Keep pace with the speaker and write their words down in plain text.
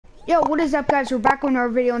Yo, what is up, guys? We're back with our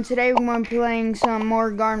video, and today we're going to be playing some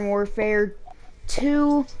more Garden Warfare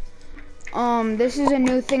 2. This is a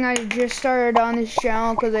new thing I just started on this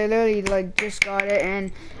channel because I literally just got it,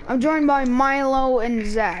 and I'm joined by Milo and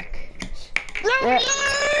Zach.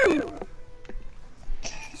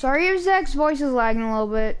 Sorry if Zach's voice is lagging a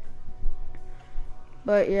little bit,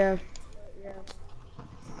 but yeah.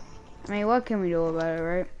 I mean, what can we do about it,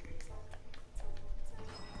 right?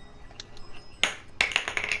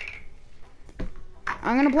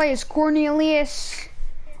 I'm gonna play as Cornelius,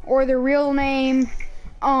 or the real name,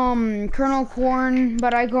 Colonel Corn,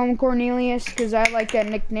 but I call him Cornelius because I like that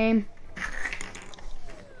nickname.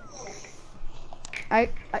 I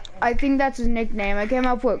think that's his nickname. I came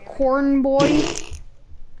up with Corn Boy,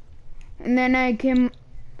 and then I came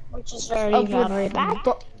Which is very bad.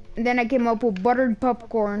 Then I came up with Buttered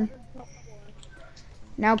Popcorn.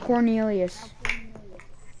 Now Cornelius.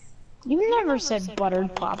 You never said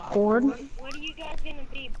buttered popcorn. What are you guys gonna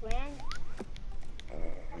be, plant?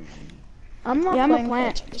 I'm not I'm a playing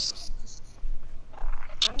plant.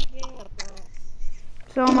 I'm being a plant.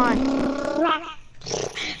 So am I.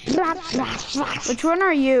 Which one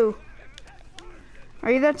are you?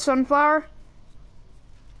 Are you that sunflower?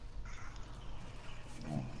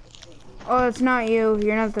 Oh, it's not you.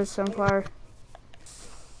 You're not the sunflower.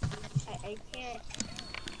 I can't.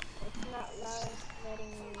 It's not letting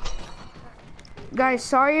me. Guys,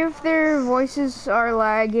 sorry if their voices are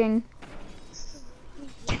lagging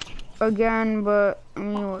again, but I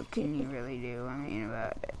mean, what can you really do? I mean,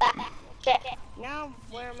 about it. Now,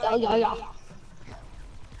 where am I? Yeah.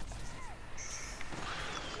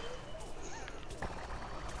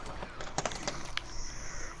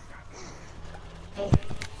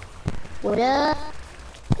 What up?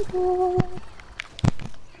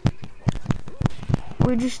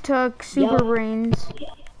 We just took Super Brains.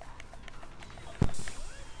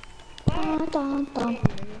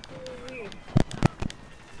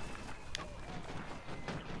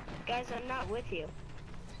 Guys, I'm not with you.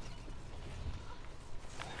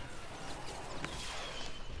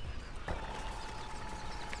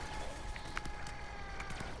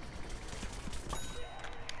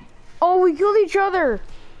 Oh, we killed each other.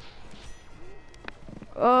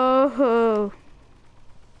 Oh.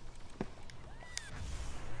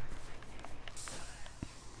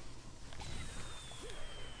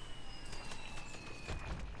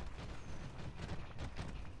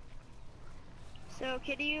 So,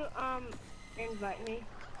 could you, invite me?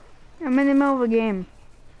 I'm in the middle of a game.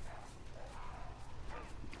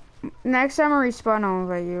 Next time I respawn, I'll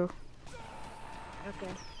invite you.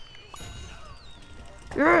 Okay.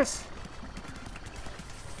 Yes!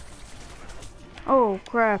 Oh,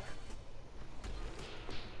 crap.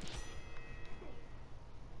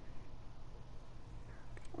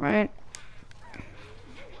 Right.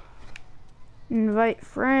 Invite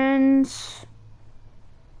friends.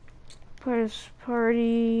 Press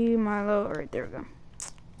party. Milo. Right, there we go.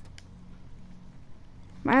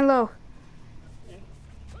 Milo.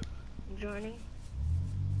 I'm joining.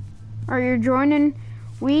 Are you joining?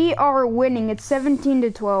 We are winning. It's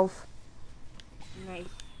 17-12. Nice.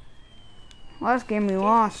 Last game we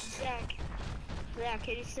lost. Zach,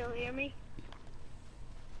 can you still hear me?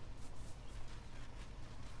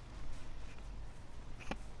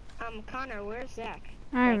 Connor, where's Zach?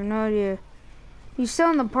 I have no idea. He's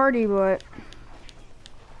still in the party, but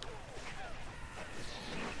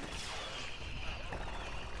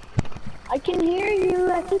I can hear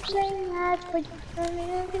you. I keep saying that, but you can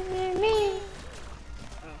hear me.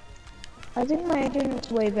 I think my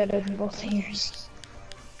internet's way better than both of yours.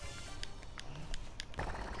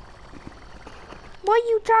 what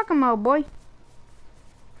you talking about, boy?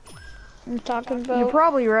 I'm talking about You're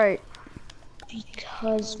probably right.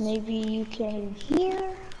 because maybe you can't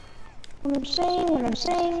hear what I'm saying when I'm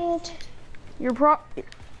saying it. You're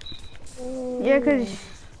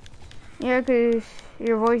yeah, cause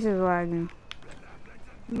your voice is lagging.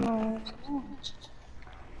 No, it's not.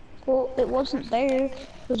 Well, it wasn't there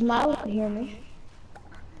because Milo could hear me.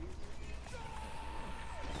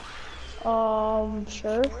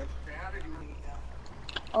 Sure.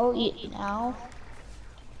 Oh, yeah, now.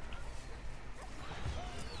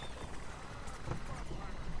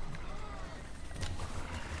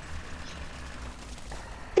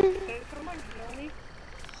 Hey, come on, Johnny.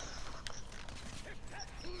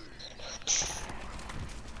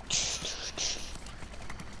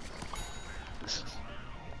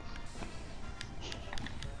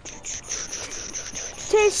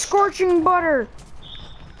 Taste scorching butter.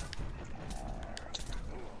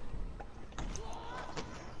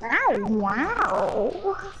 Wow.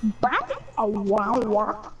 Wow.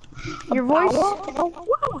 Wow. Your voice,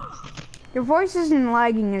 Your voice isn't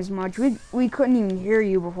lagging as much. We couldn't even hear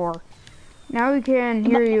you before. Now we can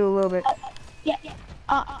hear you a little bit. Yeah.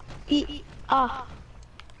 Oh,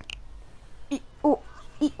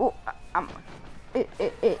 oh,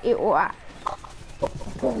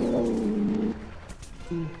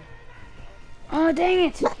 oh, dang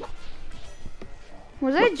it.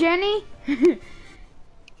 Was that Jenny?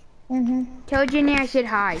 Tell Jenny I said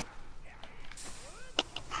hi.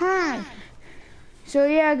 Hi. So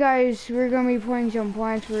yeah, guys, we're gonna be playing some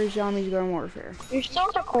Plants vs Zombies Garden Warfare. You're still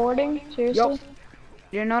recording? Seriously? Yup.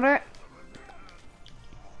 You know that?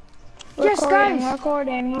 Recording, Yes, guys.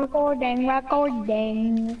 Recording.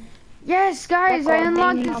 Yes, guys, I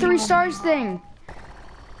unlocked the Recording 3 stars thing.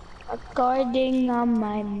 Recording on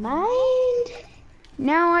my mind.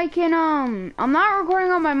 Now I can, I'm not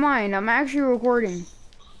recording on my mind. I'm actually recording.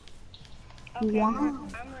 Okay, Wow. I'm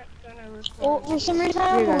gonna record. Well, for some reason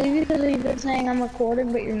I don't believe you because you've been saying I'm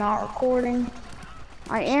recording, but you're not recording.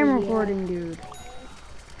 I am yeah. recording, dude.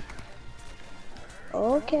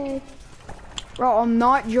 Okay. Bro, I'm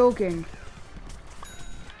not joking.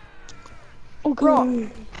 Okay.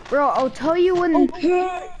 Bro, I'll tell you when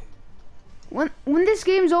Okay. when this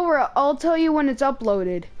game's over, I'll tell you when it's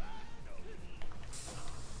uploaded.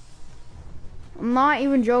 I'm not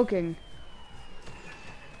even joking.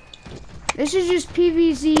 This is just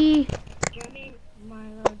PVZ. Johnny,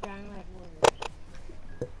 Milo, Dynamite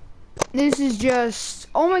Warriors. This is just,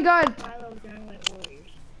 oh my god. Milo, Dynamite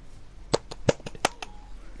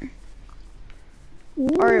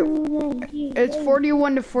Warriors. Alright, it's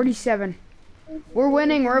 41 to 47. We're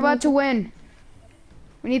winning, we're about to win.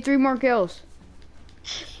 We need 3 more kills.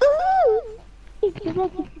 So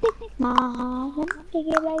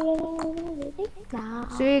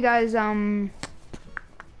you guys,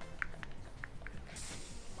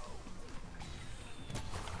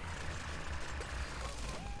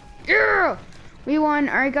 yeah! We won.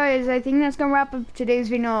 Alright guys, I think that's gonna wrap up today's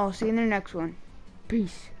video. I'll see you in the next one.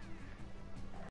 Peace.